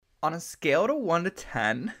On a scale to 1 to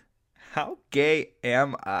 10, how gay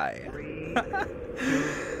am I? 3, 2,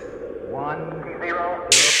 1, 0.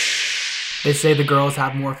 They say the girls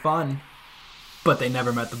have more fun, but they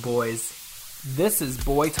never met the boys. This is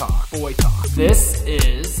Boy Talk. Boy Talk. This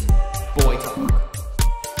is Boy Talk.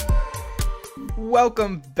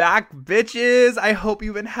 Welcome back, bitches. I hope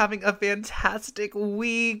you've been having a fantastic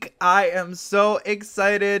week. I am so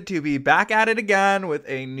excited to be back at it again with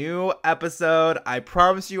a new episode. I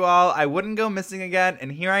promise you all I wouldn't go missing again,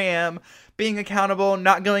 and here I am, being accountable,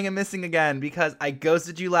 not going and missing again because I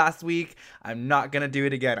ghosted you last week. I'm not gonna do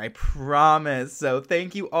it again, I promise. So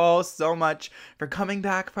thank you all so much for coming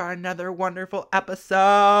back for another wonderful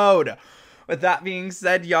episode. With that being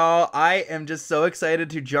said, y'all, I am just so excited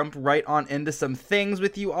to jump right on into some things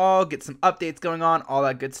with you all, get some updates going on, all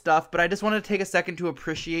that good stuff. But I just want to take a second to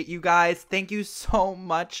appreciate you guys. Thank you so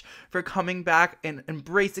much for coming back and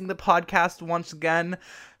embracing the podcast once again.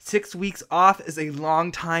 6 weeks off is a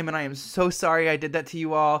long time, and I am so sorry I did that to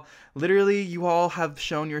you all. Literally, you all have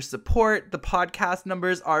shown your support. The podcast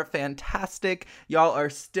numbers are fantastic. Y'all are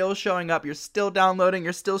still showing up. You're still downloading.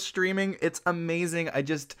 You're still streaming. It's amazing.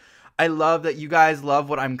 I love that you guys love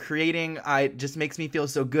what I'm creating. It just makes me feel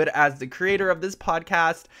so good as the creator of this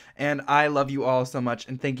podcast, and I love you all so much,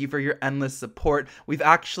 and thank you for your endless support. We've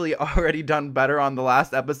actually already done better on the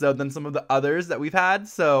last episode than some of the others that we've had,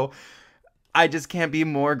 so I just can't be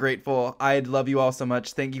more grateful. I love you all so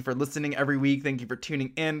much. Thank you for listening every week. Thank you for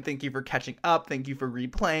tuning in. Thank you for catching up. Thank you for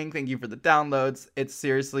replaying. Thank you for the downloads. It's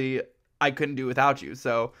seriously, I couldn't do without you,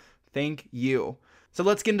 so thank you. So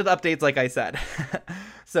let's get into the updates like I said.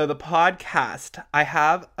 So the podcast, I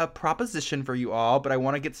have a proposition for you all, but I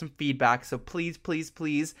want to get some feedback. So please,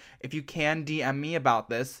 if you can, DM me about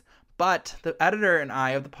this. But the editor and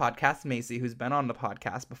I of the podcast, Macy, who's been on the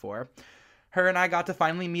podcast before, her and I got to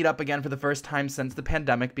finally meet up again for the first time since the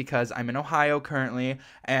pandemic because I'm in Ohio currently,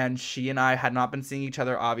 and she and I had not been seeing each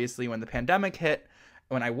other, obviously, when the pandemic hit,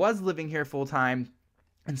 when I was living here full time.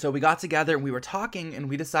 And so we got together and we were talking, and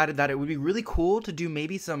we decided that it would be really cool to do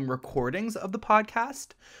maybe some recordings of the podcast.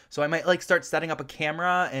 So I might start setting up a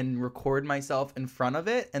camera and record myself in front of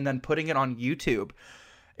it and then putting it on YouTube.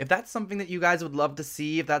 If that's something that you guys would love to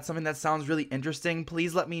see, if that's something that sounds really interesting,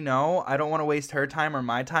 please let me know. I don't want to waste her time or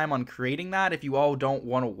my time on creating that. If you all don't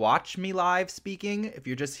want to watch me live speaking, if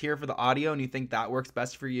you're just here for the audio and you think that works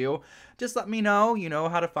best for you, just let me know. You know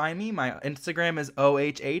how to find me. My Instagram is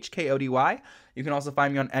OHHKODY. You can also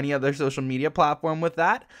find me on any other social media platform with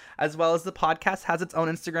that, as well as the podcast has its own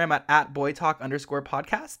Instagram at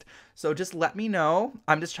 @boytalk_podcast. So just let me know.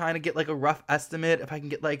 I'm just trying to get a rough estimate. If I can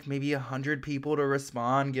get maybe 100 people to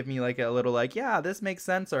respond, give me a little yeah, this makes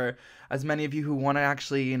sense, or as many of you who want to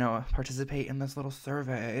actually, participate in this little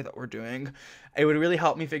survey that we're doing, it would really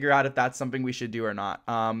help me figure out if that's something we should do or not.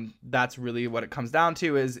 That's really what it comes down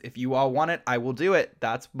to, is if you all want it, I will do it.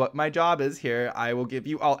 That's what my job is here. I will give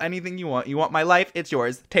you all anything you want. You want my life? It's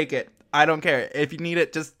yours. Take it. I don't care. If you need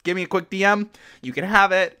it, just give me a quick DM. You can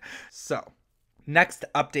have it. So, next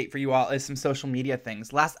update for you all is some social media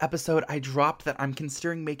things. Last episode, I dropped that I'm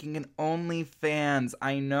considering making an OnlyFans.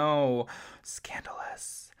 I know.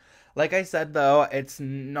 Scandalous. Like I said, though, it's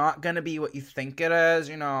not going to be what you think it is.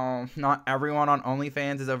 Not everyone on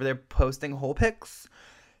OnlyFans is over there posting whole pics.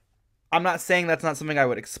 I'm not saying that's not something I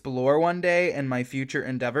would explore one day in my future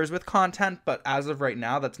endeavors with content, but as of right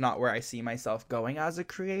now, that's not where I see myself going as a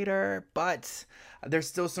creator. But there's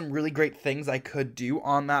still some really great things I could do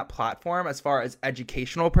on that platform as far as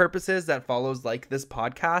educational purposes that follows this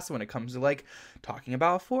podcast when it comes to talking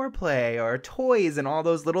about foreplay or toys and all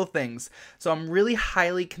those little things. So I'm really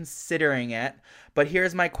highly considering it. But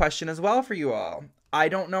here's my question as well for you all. I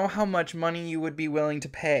don't know how much money you would be willing to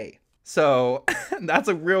pay. So that's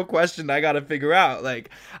a real question I gotta figure out.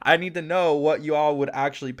 I need to know what you all would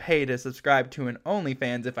actually pay to subscribe to an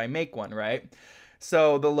OnlyFans if I make one, right?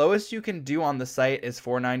 So the lowest you can do on the site is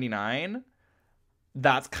 $4.99.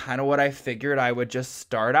 That's kind of what I figured I would just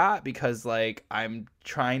start at because I'm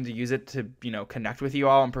trying to use it to, connect with you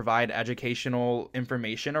all and provide educational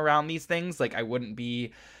information around these things. I wouldn't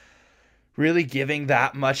be really giving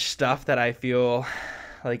that much stuff that I feel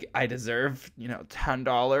I deserve,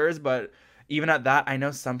 $10, but even at that, I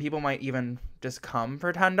know some people might even just come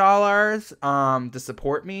for $10 to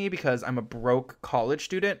support me because I'm a broke college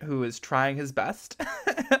student who is trying his best.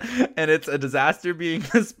 And it's a disaster being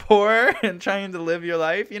this poor and trying to live your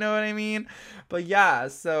life, you know what I mean? But yeah,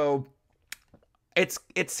 so it's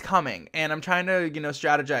coming, and I'm trying to,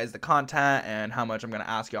 strategize the content and how much I'm going to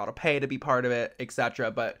ask y'all to pay to be part of it,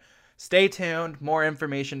 etc. But stay tuned. More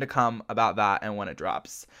information to come about that and when it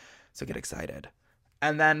drops. So get excited.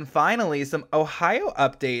 And then finally, some Ohio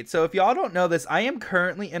updates. So if y'all don't know this, I am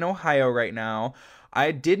currently in Ohio right now.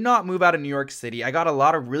 I did not move out of New York City. I got a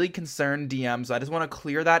lot of really concerned DMs. So I just want to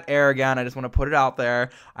clear that air again. I just want to put it out there.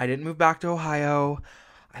 I didn't move back to Ohio.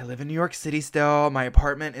 I live in New York City still. My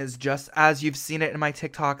apartment is just as you've seen it in my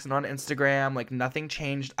TikToks and on Instagram. Like, nothing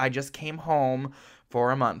changed. I just came home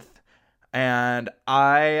for a month. And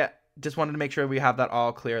I just wanted to make sure we have that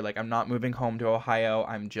all clear. Like, I'm not moving home to Ohio.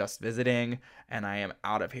 I'm just visiting, and I am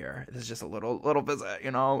out of here. This is just a little visit,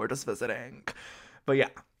 you know? We're just visiting. But yeah.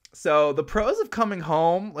 So the pros of coming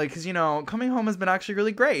home, like, because, you know, coming home has been actually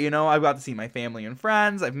really great. You know, I've got to see my family and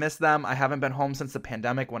friends. I've missed them. I haven't been home since the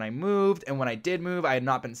pandemic when I moved. And when I did move, I had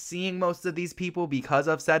not been seeing most of these people because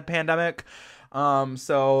of said pandemic.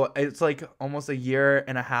 So it's like almost a year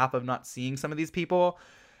and a half of not seeing some of these people.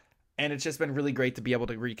 And it's just been really great to be able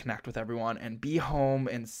to reconnect with everyone and be home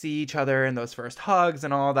and see each other and those first hugs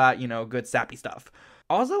and all that, you know, good sappy stuff.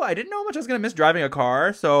 Also, I didn't know how much I was going to miss driving a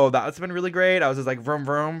car, so that's been really great. I was just like vroom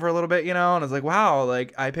vroom for a little bit, you know, and I was like, wow,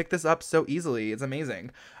 like I picked this up so easily. It's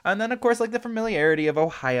amazing. And then, of course, like the familiarity of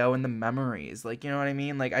Ohio and the memories, like, you know what I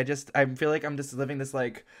mean? Like, I feel like I'm just living this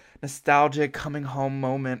like nostalgic coming home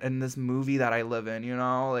moment in this movie that I live in, you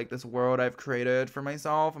know, like this world I've created for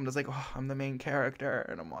myself. I'm just like, oh, I'm the main character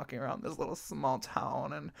and I'm walking around this little small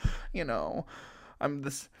town and, you know,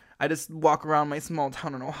 I just walk around my small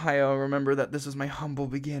town in Ohio, remember that this was my humble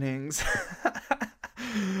beginnings.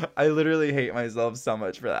 I literally hate myself so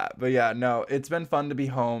much for that. But yeah, no, it's been fun to be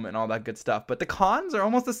home and all that good stuff. But the cons are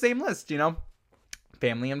almost the same list, you know?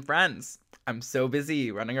 Family and friends. I'm so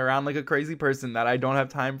busy running around like a crazy person that I don't have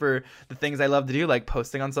time for the things I love to do, like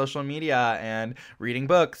posting on social media and reading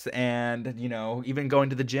books. And, you know, even going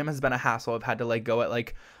to the gym has been a hassle. I've had to like go at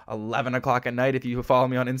like 11 o'clock at night. If you follow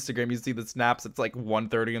me on Instagram, you see the snaps. It's like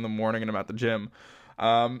 1:30 in the morning and I'm at the gym.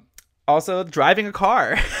 Also, driving a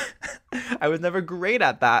car. I was never great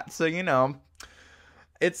at that. So, you know,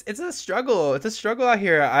 it's a struggle. It's a struggle out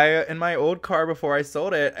here. In my old car before I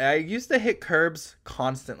sold it, I used to hit curbs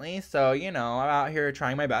constantly. So, you know, I'm out here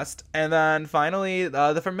trying my best. And then finally,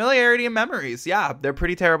 the familiarity and memories. Yeah, they're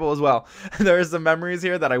pretty terrible as well. There's some memories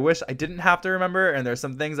here that I wish I didn't have to remember. And there's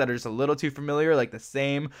some things that are just a little too familiar, like the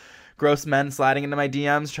same gross men sliding into my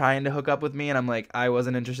DMs trying to hook up with me, and I'm like, I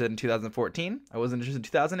wasn't interested in 2014, I wasn't interested in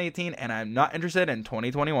 2018, and I'm not interested in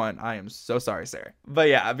 2021. I am so sorry, sir. But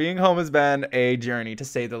yeah, being home has been a journey to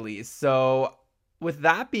say the least. So with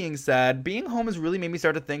that being said, being home has really made me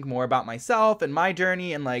start to think more about myself and my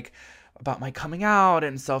journey and like about my coming out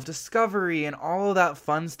and self-discovery and all of that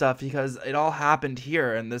fun stuff, because it all happened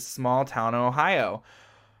here in this small town in Ohio.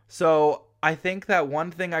 So I think that one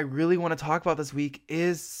thing I really want to talk about this week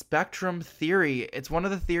is spectrum theory. It's one of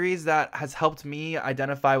the theories that has helped me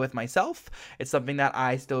identify with myself. It's something that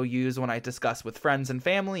I still use when I discuss with friends and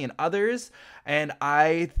family and others. And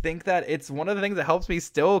I think that it's one of the things that helps me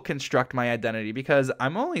still construct my identity, because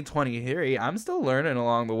I'm only 23. I'm still learning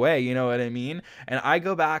along the way, you know what I mean? And I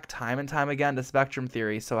go back time and time again to spectrum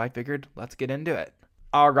theory. So I figured, let's get into it.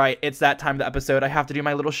 All right, it's that time of the episode. I have to do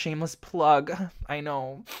my little shameless plug. I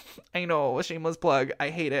know, a shameless plug. I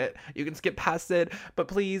hate it. You can skip past it, but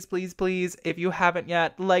please, please, please, if you haven't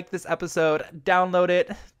yet, like this episode, download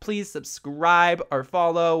it. Please subscribe or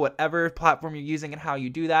follow whatever platform you're using, and how you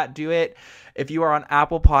do that, do it. If you are on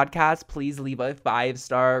Apple Podcasts, please leave a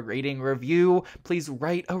 5-star rating review. Please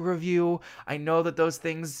write a review. I know that those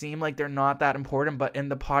things seem like they're not that important, but in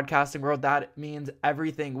the podcasting world, that means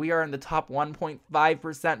everything. We are in the top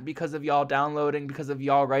 1.5% because of y'all downloading, because of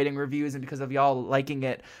y'all writing reviews, and because of y'all liking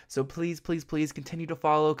it. So please, please, please continue to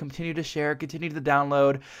follow, continue to share, continue to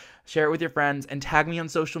download. Share it with your friends and tag me on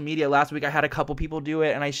social media. Last week I had a couple people do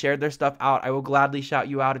it and I shared their stuff out. I will gladly shout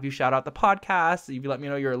you out if you shout out the podcast. If you let me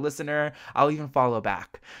know you're a listener, I'll even follow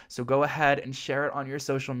back. So go ahead and share it on your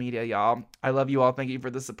social media, y'all. I love you all. Thank you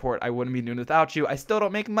for the support. I wouldn't be doing it without you. I still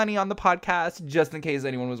don't make money on the podcast, just in case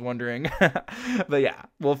anyone was wondering. But yeah,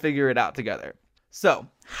 we'll figure it out together. So,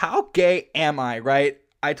 how gay am I, right?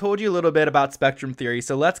 I told you a little bit about spectrum theory,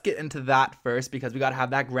 so let's get into that first, because we got to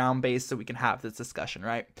have that ground base so we can have this discussion,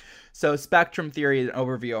 right? So spectrum theory is an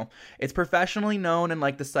overview. It's professionally known in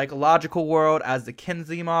like the psychological world as the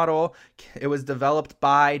Kinsey model. It was developed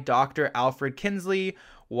by Dr. Alfred Kinsey,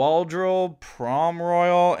 Waldrell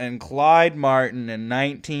Pomeroy, and Clyde Martin in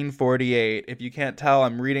 1948. If you can't tell,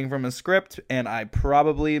 I'm reading from a script, and I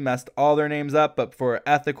probably messed all their names up, but for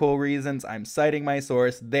ethical reasons, I'm citing my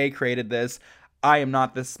source. They created this. I am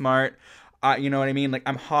not this smart. You know what I mean? Like,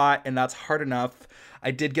 I'm hot and that's hard enough. I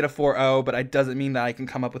did get a 4.0, but it doesn't mean that I can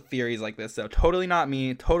come up with theories like this. So totally not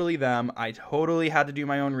me, totally them. I totally had to do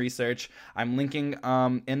my own research. I'm linking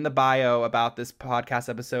in the bio about this podcast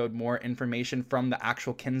episode more information from the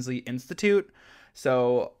actual Kinsey Institute.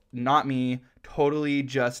 So not me, totally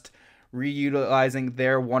just reutilizing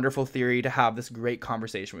their wonderful theory to have this great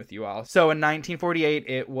conversation with you all. So in 1948,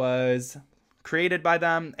 it was created by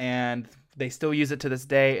them, and they still use it to this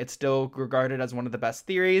day. It's still regarded as one of the best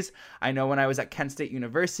theories. I know when I was at Kent State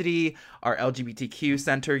University, our LGBTQ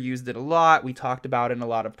center used it a lot. We talked about it in a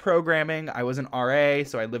lot of programming. I was an RA,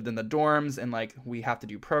 so I lived in the dorms, and like, we have to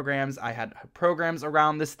do programs. I had programs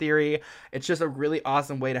around this theory. It's just a really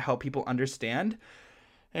awesome way to help people understand.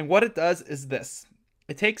 And what it does is this.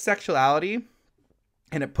 It takes sexuality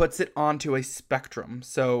and it puts it onto a spectrum.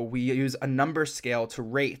 So we use a number scale to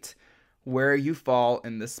rate where you fall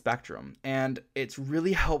in this spectrum. And it's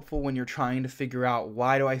really helpful when you're trying to figure out,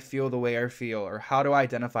 why do I feel the way I feel, or how do I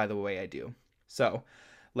identify the way I do? So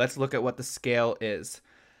let's look at what the scale is.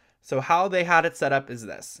 So how they had it set up is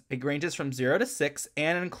this. It ranges from 0 to 6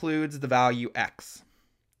 and includes the value X.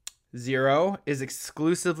 0 is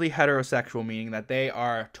exclusively heterosexual, meaning that they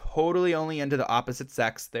are totally only into the opposite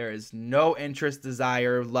sex. There is no interest,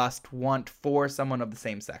 desire, lust, want for someone of the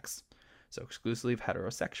same sex. So exclusively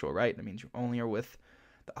heterosexual, right? That means you only are with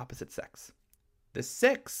the opposite sex. The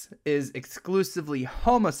 6 is exclusively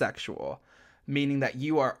homosexual, meaning that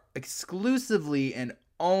you are exclusively and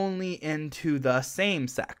only into the same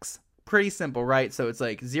sex. Pretty simple, right? So it's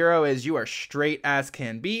like 0 is you are straight as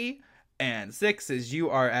can be, and 6 is you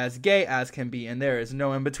are as gay as can be, and there is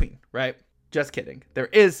no in between, right? Just kidding. There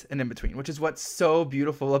is an in between, which is what's so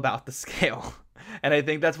beautiful about the scale. And I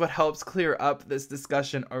think that's what helps clear up this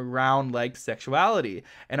discussion around like sexuality.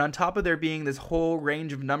 And on top of there being this whole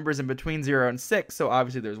range of numbers in between 0 and 6, so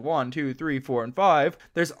obviously there's 1, 2, 3, 4, and 5,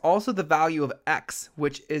 there's also the value of X,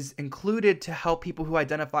 which is included to help people who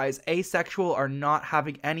identify as asexual or not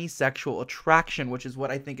having any sexual attraction, which is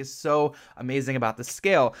what I think is so amazing about the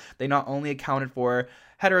scale. They not only accounted for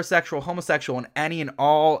heterosexual, homosexual, and any and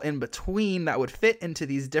all in between that would fit into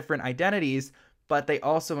these different identities, but they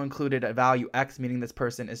also included a value X, meaning this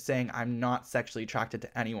person is saying, I'm not sexually attracted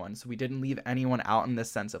to anyone. So we didn't leave anyone out in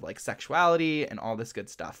this sense of like sexuality and all this good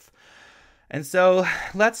stuff. And so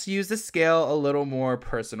let's use the scale a little more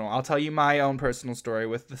personal. I'll tell you my own personal story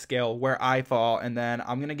with the scale, where I fall, and then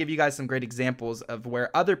I'm going to give you guys some great examples of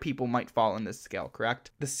where other people might fall in this scale,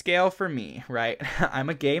 correct? The scale for me, right? I'm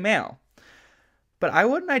a gay male, but I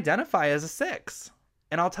wouldn't identify as a 6.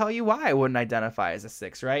 And I'll tell you why I wouldn't identify as a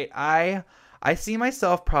 6, right? I see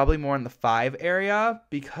myself probably more in the 5 area,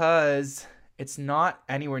 because it's not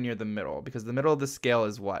anywhere near the middle, because the middle of the scale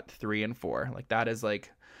is what? 3 and 4. Like, that is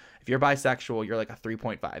like, if you're bisexual, you're like a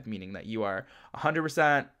 3.5, meaning that you are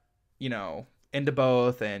 100%, into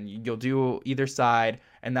both, and you'll do either side,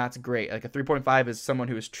 and that's great. Like, a 3.5 is someone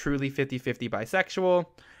who is truly 50-50 bisexual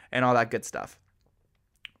and all that good stuff.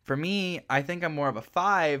 For me, I think I'm more of a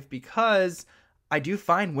 5 because I do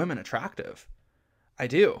find women attractive. I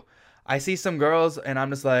do. I see some girls and I'm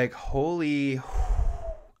just like, holy,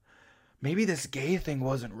 maybe this gay thing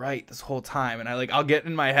wasn't right this whole time. And I'll get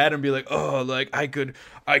in my head and be like, oh, like I could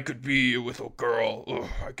be with a girl. Ugh,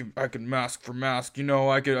 I could mask for mask,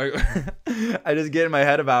 I just get in my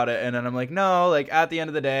head about it. And then I'm like, no, like at the end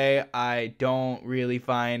of the day, I don't really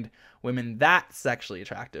find women that sexually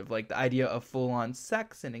attractive. Like the idea of full on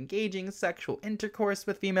sex and engaging sexual intercourse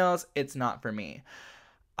with females, it's not for me.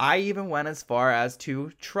 I even went as far as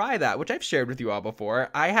to try that, which I've shared with you all before.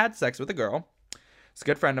 I had sex with a girl. It's a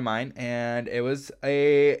good friend of mine, and it was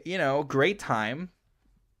a, great time.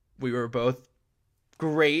 We were both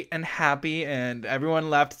great and happy, and everyone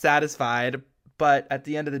left satisfied, but at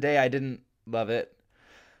the end of the day, I didn't love it.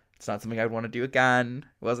 It's not something I'd want to do again.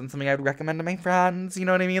 It wasn't something I'd recommend to my friends, you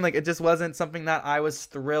know what I mean? Like, it just wasn't something that I was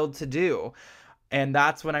thrilled to do. And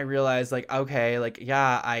that's when I realized, like, okay, like,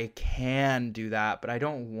 yeah, I can do that, but I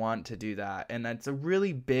don't want to do that. And that's a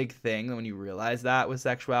really big thing when you realize that with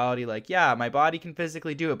sexuality. Like, yeah, my body can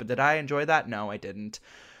physically do it, but did I enjoy that? No, I didn't.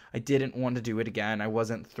 I didn't want to do it again. I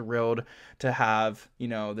wasn't thrilled to have,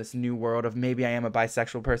 this new world of maybe I am a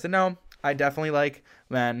bisexual person. No, I definitely like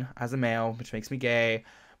men as a male, which makes me gay.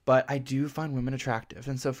 But I do find women attractive.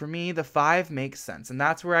 And so for me, the 5 makes sense. And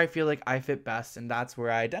that's where I feel like I fit best. And that's where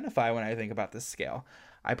I identify when I think about this scale.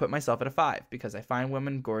 I put myself at a 5 because I find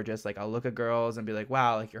women gorgeous. Like, I'll look at girls and be like,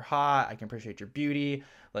 wow, like, you're hot. I can appreciate your beauty.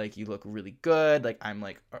 Like, you look really good. Like, I'm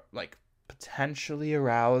like potentially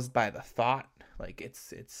aroused by the thought. Like, it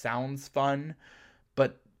sounds fun.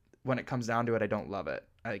 But when it comes down to it, I don't love it.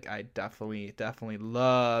 Like, I definitely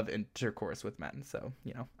love intercourse with men. So,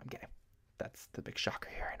 I'm gay. That's the big shocker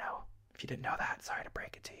here, I know. If you didn't know that, sorry to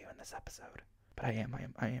break it to you in this episode. But I am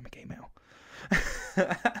a gay male.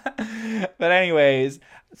 But anyways,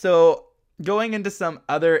 so going into some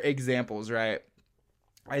other examples, right?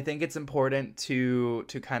 I think it's important to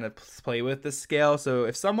kind of play with the scale. So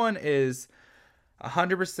if someone is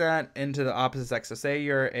 100% into the opposite sex, so say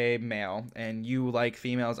you're a male and you like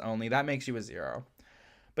females only, that makes you a 0.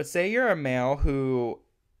 But say you're a male who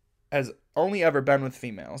has only ever been with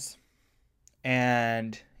females,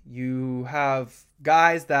 and you have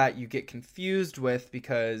guys that you get confused with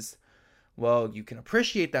because, well, you can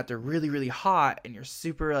appreciate that they're really, really hot, and you're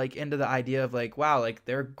super like into the idea of like, wow, like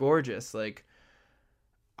they're gorgeous. Like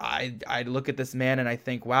I look at this man and I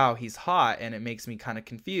think, wow, he's hot, and it makes me kind of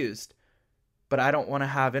confused. But I don't want to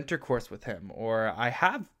have intercourse with him, or I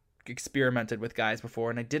have experimented with guys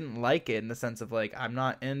before and I didn't like it, in the sense of like, I'm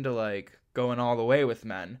not into like going all the way with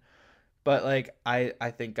men, but like I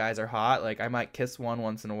think guys are hot, like I might kiss one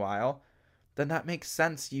once in a while. Then that makes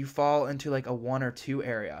sense. You fall into like a 1 or 2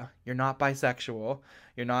 area. You're not bisexual,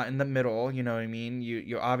 you're not in the middle, you know what I mean?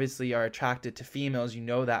 You obviously are attracted to females, you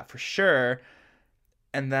know that for sure.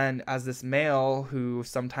 And then as this male who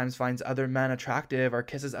sometimes finds other men attractive or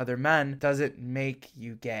kisses other men, does it make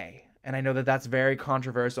you gay? And I know that that's very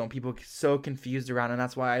controversial and people get so confused around, and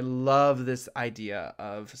that's why I love this idea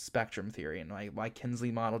of spectrum theory, and why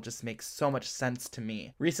Kinsley model just makes so much sense to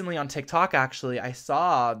me. Recently on TikTok, actually, I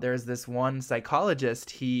saw there's this one psychologist,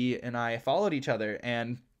 he and I followed each other,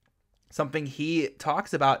 and something he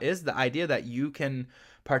talks about is the idea that you can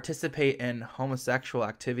participate in homosexual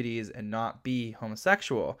activities and not be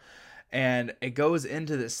homosexual. And it goes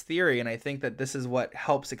into this theory, and I think that this is what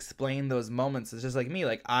helps explain those moments. It's just like me,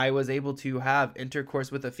 like I was able to have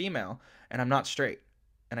intercourse with a female, and I'm not straight,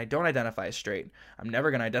 and I don't identify as straight. I'm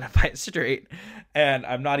never going to identify as straight, and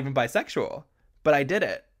I'm not even bisexual, but I did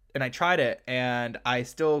it, and I tried it, and I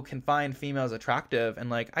still can find females attractive, and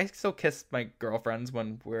like I still kiss my girlfriends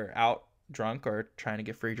when we're out drunk or trying to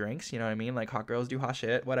get free drinks, you know what I mean? Like hot girls do hot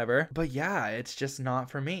shit, whatever. But yeah, it's just not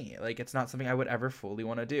for me. Like it's not something I would ever fully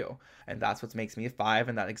want to do. And that's what makes me a 5.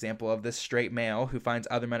 And that example of this straight male who finds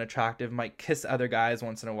other men attractive, might kiss other guys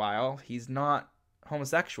once in a while. He's not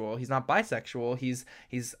homosexual, he's not bisexual,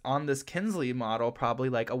 he's on this Kinsley model, probably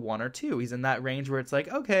like a 1 or 2. He's in that range where it's like,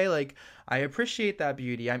 okay, like I appreciate that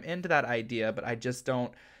beauty, I'm into that idea, but I just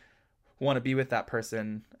don't want to be with that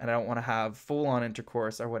person, and I don't want to have full-on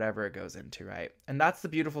intercourse or whatever it goes into, right? And that's the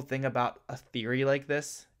beautiful thing about a theory like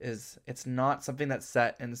this, is it's not something that's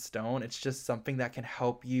set in stone. It's just something that can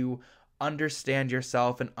help you understand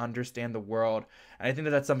yourself and understand the world. And I think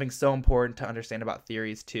that that's something so important to understand about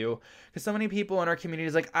theories too, because so many people in our community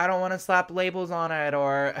is like, I don't want to slap labels on it,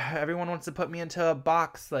 or everyone wants to put me into a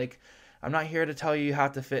box. Like, I'm not here to tell you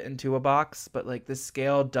have to fit into a box, but like this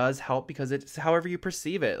scale does help, because it's however you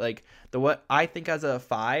perceive it. Like what I think as a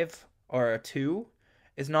 5 or a 2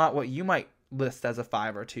 is not what you might list as a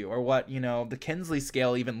 5 or 2, or what, the Kinsley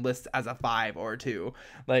scale even lists as a 5 or 2.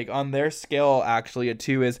 Like on their scale, actually a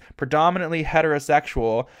 2 is predominantly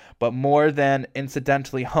heterosexual, but more than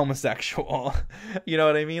incidentally homosexual. You know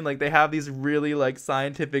what I mean? Like they have these really like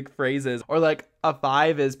scientific phrases. Or like a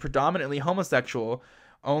 5 is predominantly homosexual,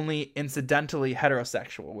 only incidentally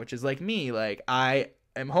heterosexual, which is like me. Like I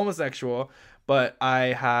am homosexual, but I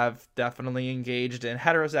have definitely engaged in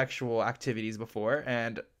heterosexual activities before,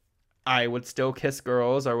 and I would still kiss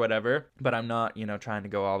girls or whatever, but I'm not, trying to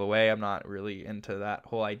go all the way. I'm not really into that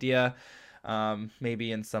whole idea.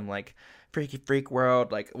 Maybe in some like freaky freak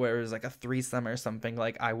world, like where there's like a threesome or something,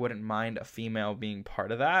 like I wouldn't mind a female being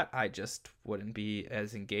part of that. I just wouldn't be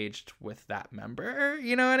as engaged with that member.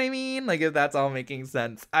 You know what I mean? Like if that's all making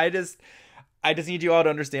sense. I just need you all to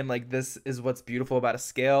understand, like, this is what's beautiful about a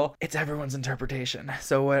scale. It's everyone's interpretation.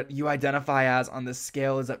 So what you identify as on this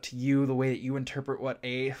scale is up to you, the way that you interpret what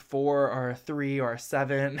a 4 or a 3 or a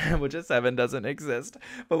 7, which a 7 doesn't exist.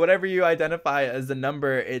 But whatever you identify as a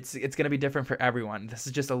number, it's going to be different for everyone. This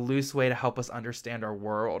is just a loose way to help us understand our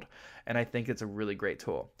world. And I think it's a really great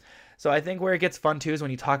tool. So I think where it gets fun too is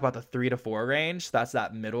when you talk about the 3 to 4 range. That's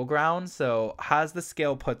that middle ground. So as the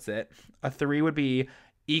scale puts it, a 3 would be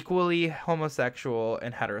equally homosexual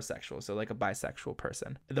and heterosexual, so like a bisexual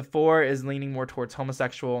person. The 4 is leaning more towards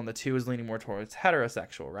homosexual, and the 2 is leaning more towards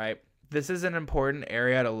heterosexual, right? This is an important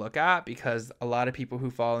area to look at, because a lot of people who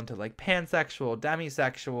fall into like pansexual,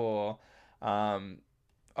 demisexual,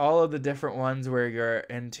 all of the different ones where you're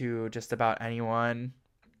into just about anyone,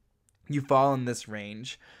 you fall in this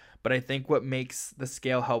range. But I think what makes the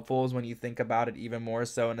scale helpful is when you think about it even more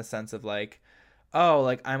so in a sense of like, oh,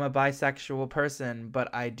 like I'm a bisexual person,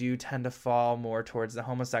 but I do tend to fall more towards the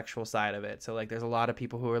homosexual side of it. So like there's a lot of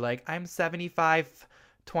people who are like, I'm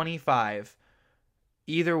 75-25.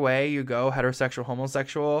 Either way you go, heterosexual,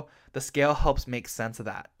 homosexual, the scale helps make sense of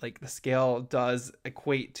that. Like the scale does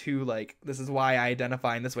equate to like, this is why I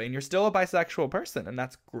identify in this way. And you're still a bisexual person, and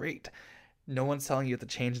that's great. No one's telling you to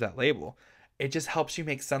change that label. It just helps you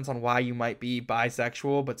make sense on why you might be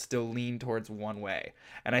bisexual but still lean towards one way.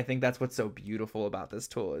 And I think that's what's so beautiful about this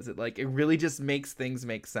tool, is it like it really just makes things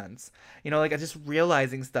make sense. You know, like I just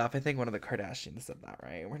realizing stuff. I think one of the Kardashians said that,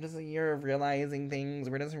 right? We're just a year of realizing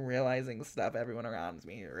things. We're just realizing stuff. Everyone around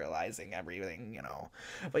me realizing everything, you know.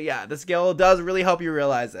 But yeah, the scale does really help you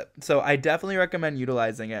realize it. So I definitely recommend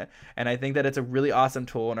utilizing it. And I think that it's a really awesome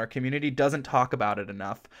tool, and our community doesn't talk about it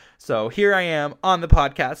enough. So here I am on the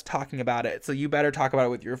podcast talking about it. So you better talk about it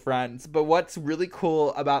with your friends. But what's really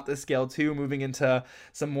cool about this scale too, moving into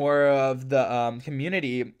some more of the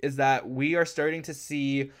community, is that we are starting to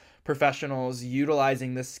see professionals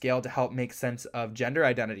utilizing this scale to help make sense of gender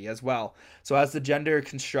identity as well. So as the gender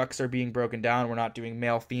constructs are being broken down, we're not doing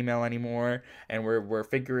male female anymore, and we're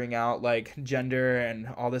figuring out like gender and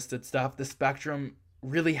all this good stuff. The spectrum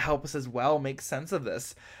really helps as well make sense of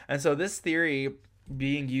this. And so this theory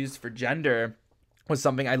being used for gender was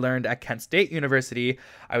something I learned at Kent State University.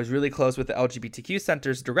 I was really close with the LGBTQ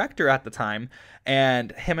Center's director at the time,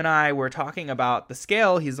 and him and I were talking about the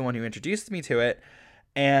scale. He's the one who introduced me to it.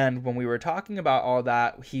 And when we were talking about all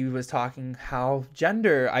that, he was talking how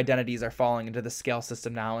gender identities are falling into the scale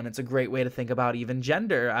system now. And it's a great way to think about even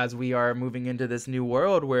gender as we are moving into this new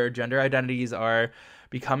world where gender identities are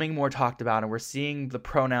becoming more talked about, and we're seeing the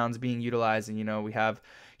pronouns being utilized. And, you know, we have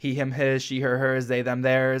he, him, his, she, her, hers, they, them,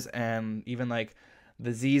 theirs, and even like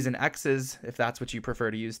the Z's and X's, if that's what you prefer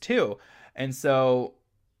to use too. And so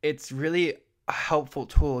it's really a helpful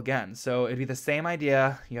tool again. So it'd be the same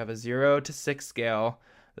idea. You have a 0 to 6 scale.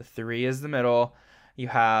 The 3 is the middle. You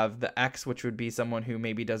have the X, which would be someone who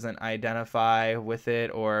maybe doesn't identify with it,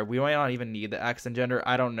 or we might not even need the X in gender.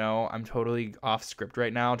 I don't know. I'm totally off script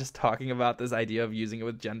right now, just talking about this idea of using it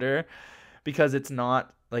with gender, because it's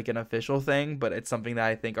not like an official thing, but it's something that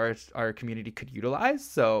I think our community could utilize.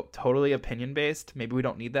 So totally opinion based. Maybe we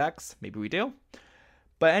don't need the X, maybe we do.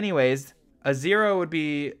 But anyways, a 0 would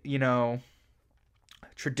be, you know,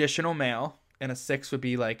 traditional male, and a 6 would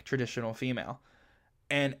be like traditional female.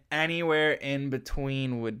 And anywhere in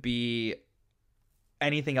between would be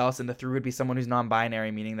anything else, and the 3 would be someone who's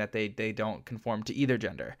non-binary, meaning that they don't conform to either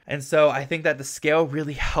gender. And so I think that the scale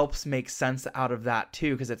really helps make sense out of that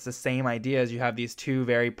too, because it's the same idea as you have these two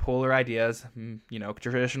very polar ideas, you know,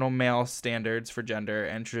 traditional male standards for gender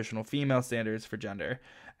and traditional female standards for gender.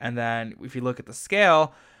 And then if you look at the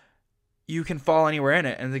scale, you can fall anywhere in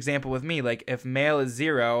it. An example with me, like if male is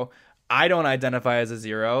 0, I don't identify as a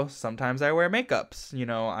 0. Sometimes I wear makeups. You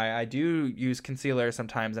know, I do use concealer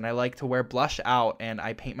sometimes, and I like to wear blush out, and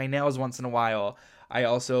I paint my nails once in a while. I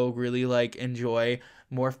also really like enjoy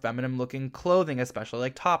more feminine looking clothing, especially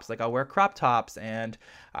like tops. Like I'll wear crop tops, and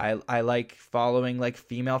I like following like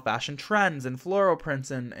female fashion trends and floral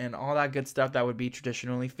prints and all that good stuff that would be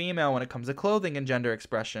traditionally female when it comes to clothing and gender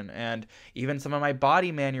expression, and even some of my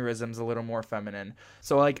body mannerisms a little more feminine.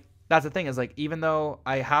 So like, that's the thing, is like, even though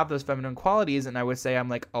I have those feminine qualities and I would say I'm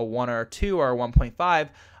like a 1 or a 2 or a 1.5,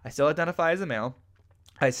 I still identify as a male.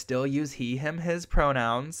 I still use he, him, his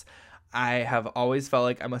pronouns. I have always felt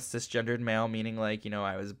like I'm a cisgendered male, meaning like, you know,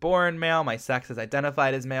 I was born male, my sex is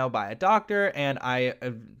identified as male by a doctor, and I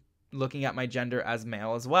am looking at my gender as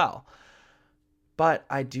male as well. But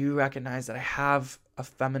I do recognize that I have a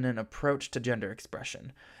feminine approach to gender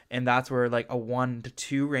expression. And that's where like a 1 to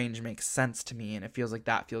 2 range makes sense to me. And it feels like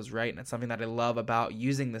that feels right. And it's something that I love about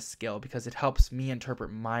using this skill, because it helps me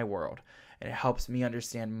interpret my world. And it helps me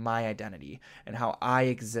understand my identity and how I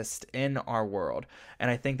exist in our world. And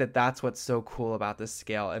I think that that's what's so cool about this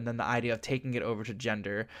scale. And then the idea of taking it over to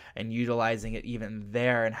gender and utilizing it even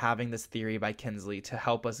there, and having this theory by Kinsley to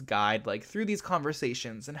help us guide like through these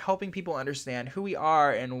conversations and helping people understand who we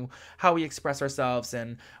are and how we express ourselves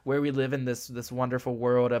and where we live in this wonderful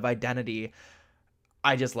world of identity.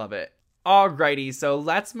 I just love it. Alrighty, so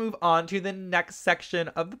let's move on to the next section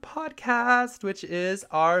of the podcast, which is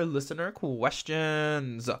our listener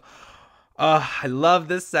questions. I love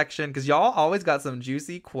this section because y'all always got some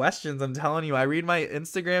juicy questions. I'm telling you, I read my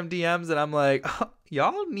Instagram DMs and I'm like, oh,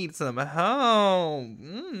 y'all need some help.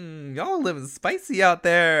 Y'all living spicy out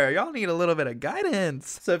there. Y'all need a little bit of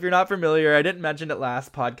guidance. So if you're not familiar, I didn't mention it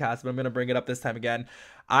last podcast, but I'm going to bring it up this time again.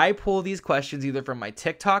 I pull these questions either from my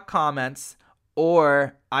TikTok comments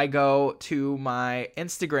or I go to my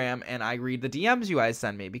Instagram and I read the DMs you guys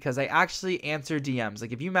send me, because I actually answer DMs.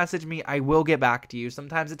 Like, if you message me, I will get back to you.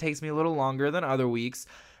 Sometimes it takes me a little longer than other weeks,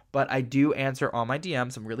 but I do answer all my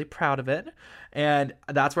DMs. I'm really proud of it. And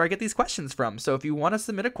that's where I get these questions from. So if you want to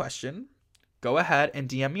submit a question, go ahead and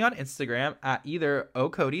DM me on Instagram at either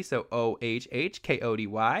ohkody, so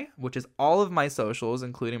OHHKODY, which is all of my socials,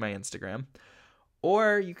 including my Instagram.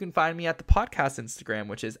 Or you can find me at the podcast Instagram,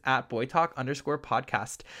 which is at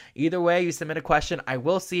boytalk_podcast. Either way, you submit a question, I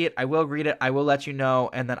will see it, I will read it, I will let you know,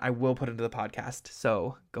 and then I will put it into the podcast.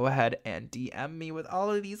 So go ahead and DM me with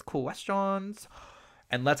all of these questions.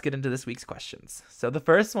 And let's get into this week's questions. So the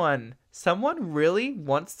first one, someone really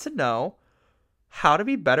wants to know how to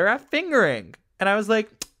be better at fingering. And I was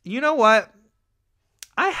like, you know what?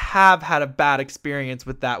 I have had a bad experience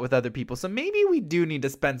with that with other people. So maybe we do need to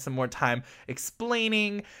spend some more time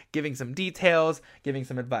explaining, giving some details, giving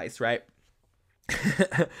some advice, right?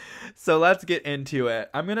 So let's get into it.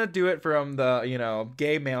 I'm going to do it from the,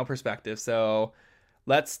 gay male perspective. So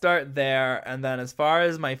let's start there. And then as far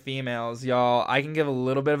as my females, y'all, I can give a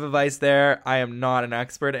little bit of advice there. I am not an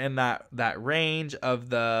expert in that range of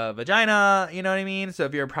the vagina, you know what I mean? So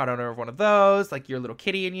if you're a proud owner of one of those, like your little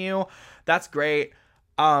kitty in you, that's great.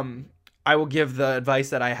 I will give the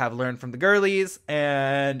advice that I have learned from the girlies,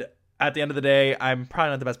 and at the end of the day, I'm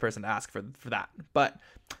probably not the best person to ask for that. But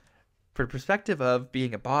for the perspective of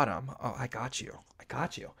being a bottom, I got you.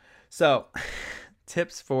 So,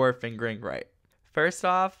 tips for fingering right. First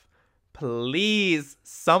off, please,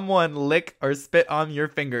 someone lick or spit on your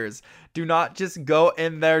fingers. Do not just go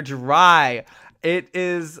in there dry. It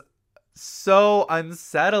is so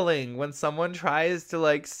unsettling when someone tries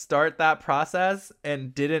to start that process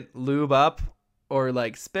and didn't lube up or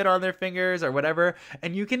spit on their fingers or whatever,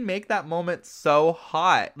 and you can make that moment so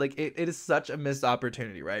hot. It is such a missed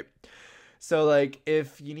opportunity, right? So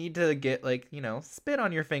if you need to get spit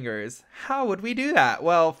on your fingers, how would we do that?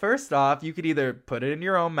 Well, first off, you could either put it in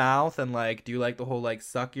your own mouth and do the whole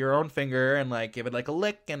suck your own finger and give it a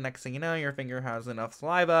lick, and next thing you know, your finger has enough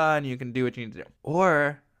saliva and you can do what you need to do.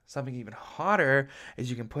 Or something even hotter is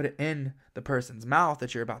you can put it in the person's mouth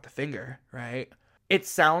that you're about to finger, right? It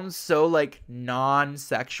sounds so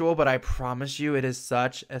non-sexual, but I promise you it is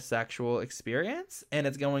such a sexual experience, and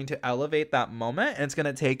it's going to elevate that moment, and it's going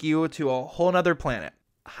to take you to a whole nother planet.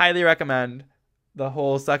 Highly recommend. The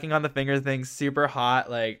whole sucking on the finger thing, super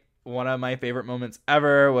hot. One of my favorite moments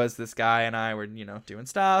ever was this guy and I were, doing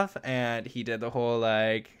stuff, and he did the whole,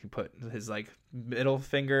 he put his, middle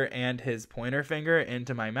finger and his pointer finger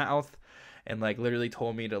into my mouth and, literally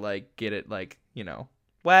told me to, get it,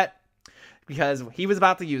 wet, because he was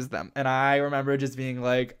about to use them. And I remember just being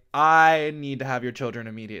I need to have your children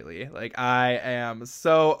immediately. I am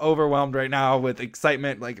so overwhelmed right now with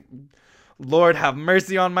excitement. Lord have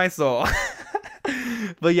mercy on my soul.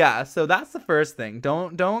 But yeah, so that's the first thing.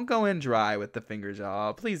 Don't go in dry with the fingers,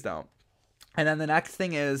 y'all. Please don't. And then the next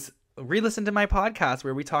thing is re-listen to my podcast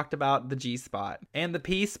where we talked about the G spot and the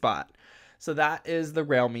P spot. So that is the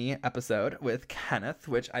Rail Me episode with Kenneth,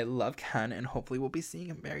 which I love Ken, and hopefully we'll be seeing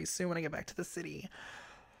him very soon when I get back to the city.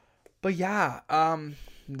 But yeah,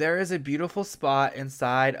 there is a beautiful spot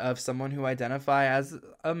inside of someone who identify as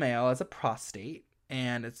a male, as a prostate,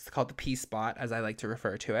 and it's called the P spot, as I like to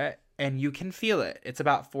refer to it. And you can feel it. It's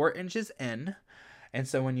about 4 inches in. And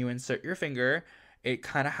so when you insert your finger, it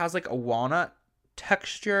kind of has a walnut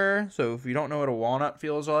texture. So if you don't know what a walnut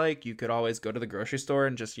feels like, you could always go to the grocery store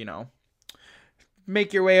and just,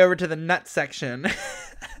 make your way over to the nut section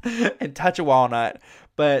and touch a walnut.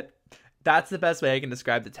 But that's the best way I can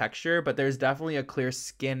describe the texture. But there's definitely a clear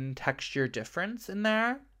skin texture difference in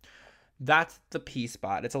there. That's the P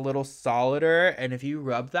spot. It's a little solider, and if you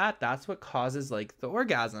rub that, that's what causes the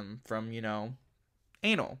orgasm from,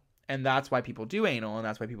 anal. And that's why people do anal, and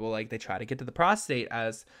that's why people they try to get to the prostate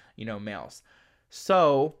as, males.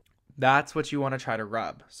 So that's what you want to try to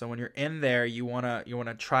rub. So when you're in there, you want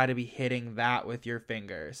to try to be hitting that with your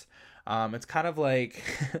fingers. It's kind of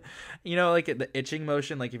the itching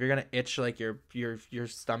motion. If you're going to itch your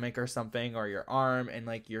stomach or something, or your arm, and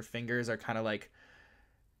your fingers are kind of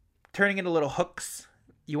turning into little hooks,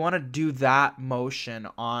 you want to do that motion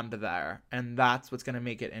onto there, and that's what's going to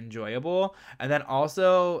make it enjoyable. And then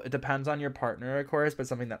also, it depends on your partner, of course, but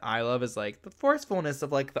something that I love is the forcefulness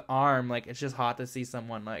of the arm. It's just hot to see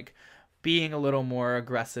someone being a little more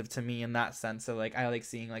aggressive to me in that sense. So I like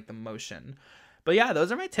seeing the motion. But yeah, those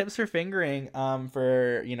are my tips for fingering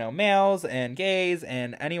for males and gays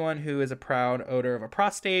and anyone who is a proud owner of a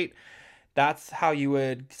prostate. That's how you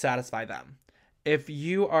would satisfy them. if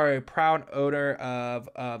you are a proud owner of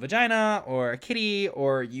a vagina or a kitty,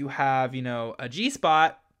 or you have, a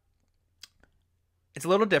G-spot, it's a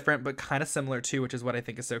little different, but kind of similar too, which is what I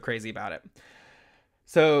think is so crazy about it.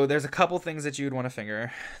 So there's a couple things that you'd want to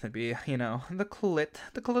finger. That'd be,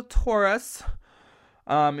 the clitoris.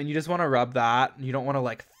 And you just want to rub that. You don't want to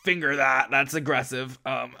like finger that. That's aggressive.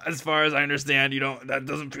 As far as I understand, that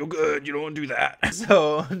doesn't feel good. You don't want to do that.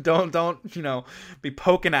 So don't, be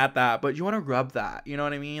poking at that, but you want to rub that. You know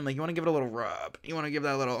what I mean? Like you want to give it a little rub. You want to give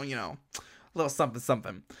that a little, little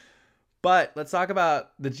something. But let's talk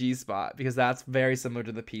about the G-spot, because that's very similar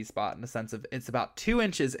to the P-spot in the sense of it's about 2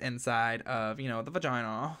 inches inside of, the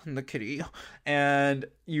vagina and the kitty. And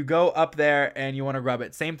you go up there and you want to rub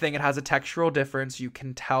it. Same thing. It has a textural difference. You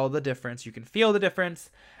can tell the difference. You can feel the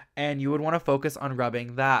difference. And you would want to focus on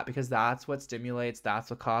rubbing that, because that's what stimulates.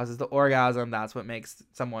 That's what causes the orgasm. That's what makes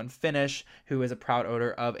someone finish, who is a proud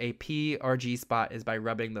owner of a P or G-spot, is by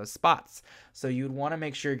rubbing those spots. So you'd want to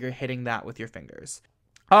make sure you're hitting that with your fingers.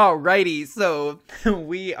 Alrighty, so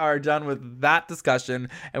we are done with that discussion,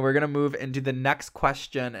 and we're going to move into the next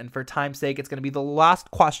question. And for time's sake, it's going to be the last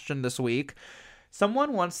question this week.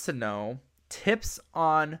 Someone wants to know tips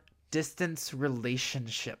on distance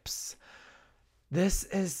relationships. This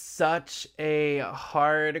is such a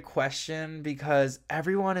hard question because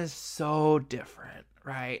everyone is so different,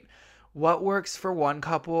 right? What works for one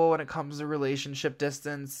couple when it comes to relationship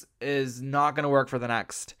distance is not going to work for the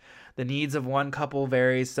next. The needs of one couple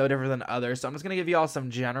varies so different than others. So I'm just going to give you all some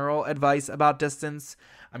general advice about distance.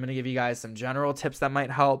 I'm going to give you guys some general tips that might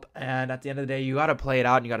help. And at the end of the day, you got to play it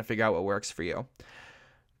out and you got to figure out what works for you.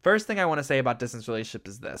 First thing I want to say about distance relationship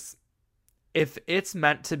is this. If it's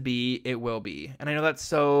meant to be, it will be. And I know that's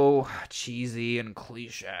so cheesy and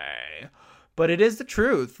cliche, but it is the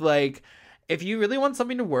truth. Like, if you really want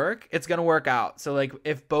something to work, it's going to work out. So like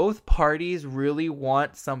if both parties really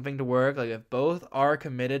want something to work, like if both are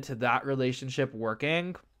committed to that relationship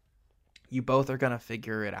working, you both are going to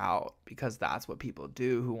figure it out, because that's what people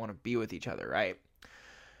do who want to be with each other, right?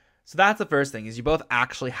 So that's the first thing, is you both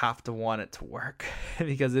actually have to want it to work.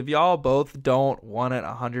 Because if y'all both don't want it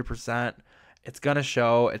 100%, it's going to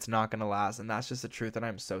show, it's not going to last. And that's just the truth. And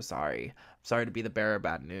I'm so sorry. I'm sorry to be the bearer of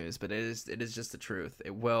bad news, but it is just the truth.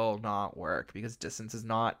 It will not work because distance is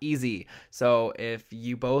not easy. So if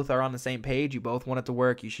you both are on the same page, you both want it to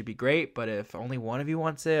work, you should be great. But if only one of you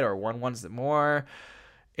wants it or one wants it more,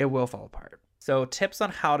 it will fall apart. So tips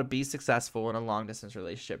on how to be successful in a long distance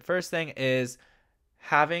relationship. First thing is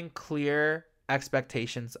having clear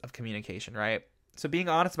expectations of communication, right? So being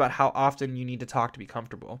honest about how often you need to talk to be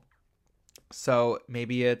comfortable. So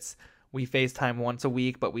maybe it's we FaceTime once a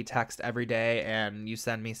week, but we text every day and you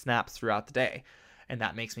send me snaps throughout the day. And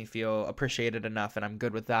that makes me feel appreciated enough and I'm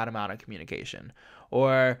good with that amount of communication.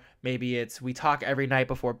 Or maybe it's we talk every night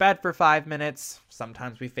before bed for 5 minutes.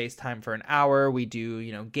 Sometimes we FaceTime for an hour. We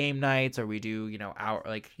do, game nights, or we do,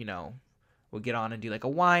 we'll get on and do like a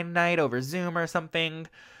wine night over Zoom or something.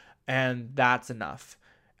 And that's enough.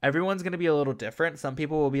 Everyone's going to be a little different. Some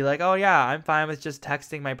people will be like, oh yeah, I'm fine with just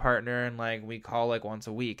texting my partner and like we call like once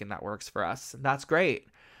a week and that works for us. And that's great.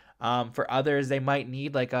 For others, they might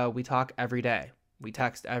need like we talk every day. We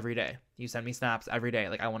text every day. You send me snaps every day.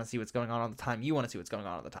 Like I want to see what's going on all the time. You want to see what's going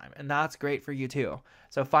on all the time. And that's great for you too.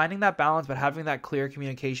 So finding that balance, but having that clear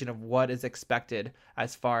communication of what is expected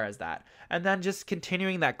as far as that. And then just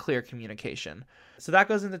continuing that clear communication. So that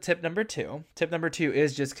goes into tip number 2. Tip number 2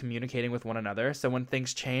 is just communicating with one another. So when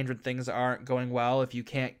things change, when things aren't going well, if you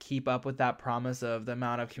can't keep up with that promise of the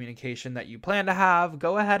amount of communication that you plan to have,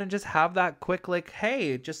 go ahead and just have that quick like,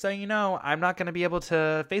 hey, just so you know, I'm not going to be able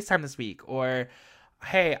to FaceTime this week. Or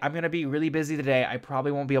hey, I'm going to be really busy today. I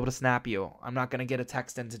probably won't be able to snap you. I'm not going to get a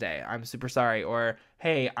text in today. I'm super sorry. Or,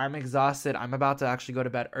 hey, I'm exhausted. I'm about to actually go to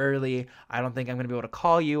bed early. I don't think I'm going to be able to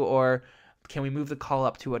call you. Or can we move the call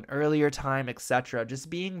up to an earlier time, etc. Just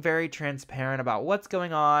being very transparent about what's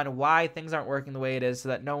going on, why things aren't working the way it is, so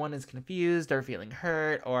that no one is confused or feeling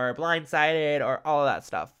hurt or blindsided or all of that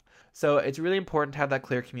stuff. So it's really important to have that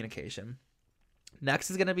clear communication. Next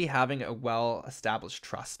is going to be having a well-established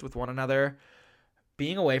trust with one another.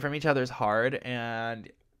 Being away from each other is hard, and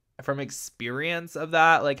from experience of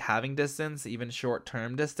that, like having distance, even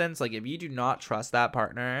short-term distance, like if you do not trust that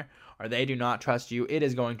partner or they do not trust you, it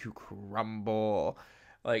is going to crumble.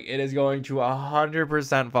 Like it is going to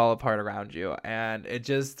 100% fall apart around you, and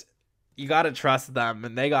you got to trust them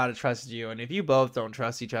and they got to trust you. And if you both don't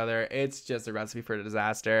trust each other, it's just a recipe for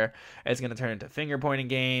disaster. It's going to turn into finger pointing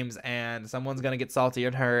games and someone's going to get salty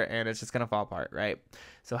and hurt and it's just going to fall apart, right?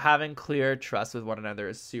 So having clear trust with one another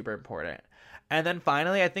is super important. And then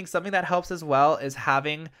finally, I think something that helps as well is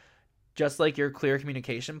having just like your clear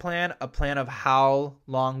communication plan, a plan of how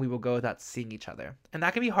long we will go without seeing each other. And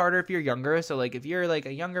that can be harder if you're younger. So like if you're like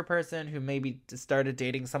a younger person who maybe started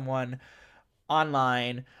dating someone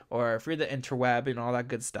online, or if you're the interweb and all that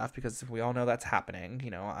good stuff, because we all know that's happening. You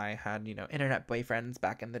know, I had, internet boyfriends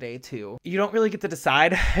back in the day too. You don't really get to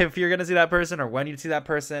decide if you're going to see that person or when you see that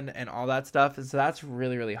person and all that stuff. And so that's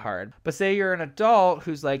really, really hard. But say you're an adult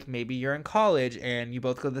who's like, maybe you're in college and you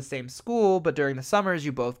both go to the same school, but during the summers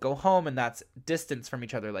you both go home, and that's distance from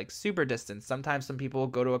each other, like super distance. Sometimes some people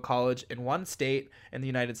go to a college in one state in the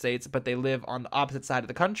United States, but they live on the opposite side of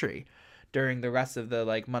the country during the rest of the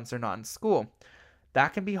like months they're not in school.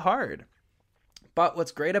 That can be hard. But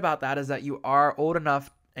what's great about that is that you are old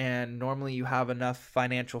enough, and normally you have enough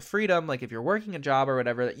financial freedom, like if you're working a job or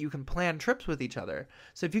whatever, that you can plan trips with each other.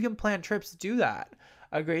 So if you can plan trips, do that.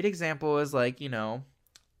 A great example is like,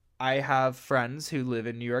 I have friends who live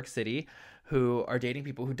in New York City who are dating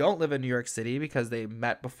people who don't live in New York City because they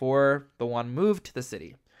met before the one moved to the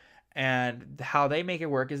city. And how they make it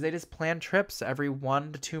work is they just plan trips every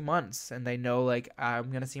 1 to 2 months, and they know like, I'm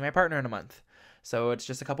going to see my partner in a month. So it's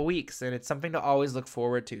just a couple weeks, and it's something to always look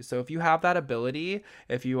forward to. So if you have that ability,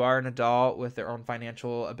 if you are an adult with their own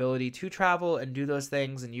financial ability to travel and do those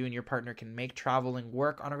things, and you and your partner can make traveling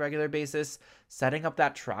work on a regular basis, setting up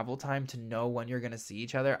that travel time to know when you're going to see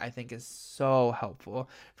each other, I think is so helpful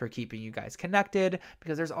for keeping you guys connected,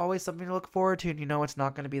 because there's always something to look forward to, and it's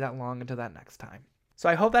not going to be that long until that next time. So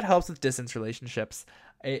I hope that helps with distance relationships.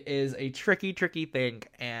 It is a tricky thing,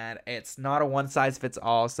 and it's not a one size fits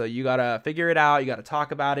all. So you got to figure it out. You got to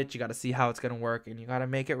talk about it. You got to see how it's going to work, and you got to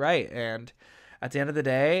make it right. And at the end of the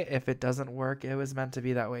day, if it doesn't work, it was meant to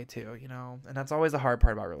be that way too, And that's always the hard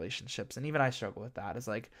part about relationships. And even I struggle with that. It's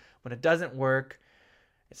like when it doesn't work,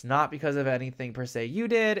 it's not because of anything per se you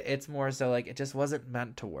did. It's more so like it just wasn't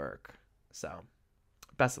meant to work. So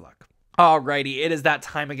best of luck. Alrighty, it is that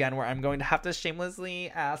time again where I'm going to have to shamelessly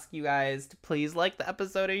ask you guys to please like the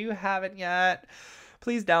episode if you haven't yet.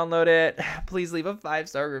 Please download it. Please leave a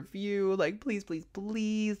 5-star review. Like, please.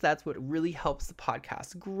 That's what really helps the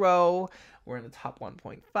podcast grow. We're in the top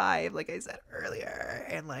 1.5, like I said earlier.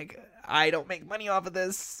 And like, I don't make money off of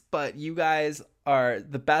this, but you guys are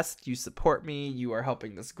the best. You support me. You are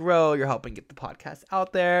helping this grow. You're helping get the podcast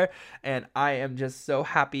out there. And I am just so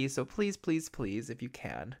happy. So please, if you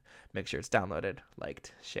can, make sure it's downloaded,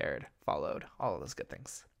 liked, shared, followed, all of those good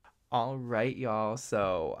things. All right, y'all.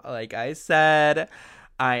 So like I said,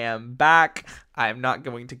 I am back. I am not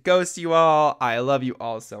going to ghost you all. I love you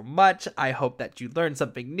all so much. I hope that you learned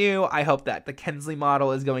something new. I hope that the Kensley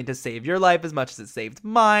model is going to save your life as much as it saved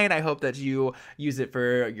mine. I hope that you use it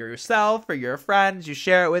for yourself, for your friends. You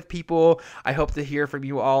share it with people. I hope to hear from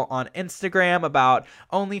you all on Instagram about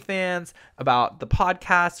OnlyFans, about the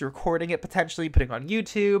podcast, recording it, potentially putting on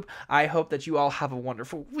YouTube. I hope that you all have a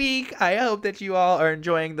wonderful week. I hope that you all are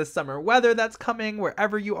enjoying the summer weather that's coming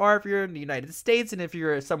wherever you are, if you're in the United States, and if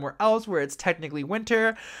you're somewhere else where it's technically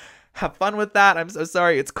winter, have fun with that. I'm so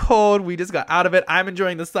sorry it's cold. We just got out of it. I'm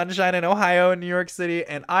enjoying the sunshine in Ohio and New York City,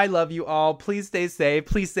 and I love you all. Please stay safe.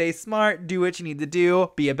 Please stay smart. Do what you need to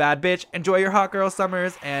do. Be a bad bitch. Enjoy your hot girl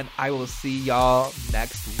summers, and I will see y'all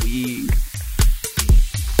next week.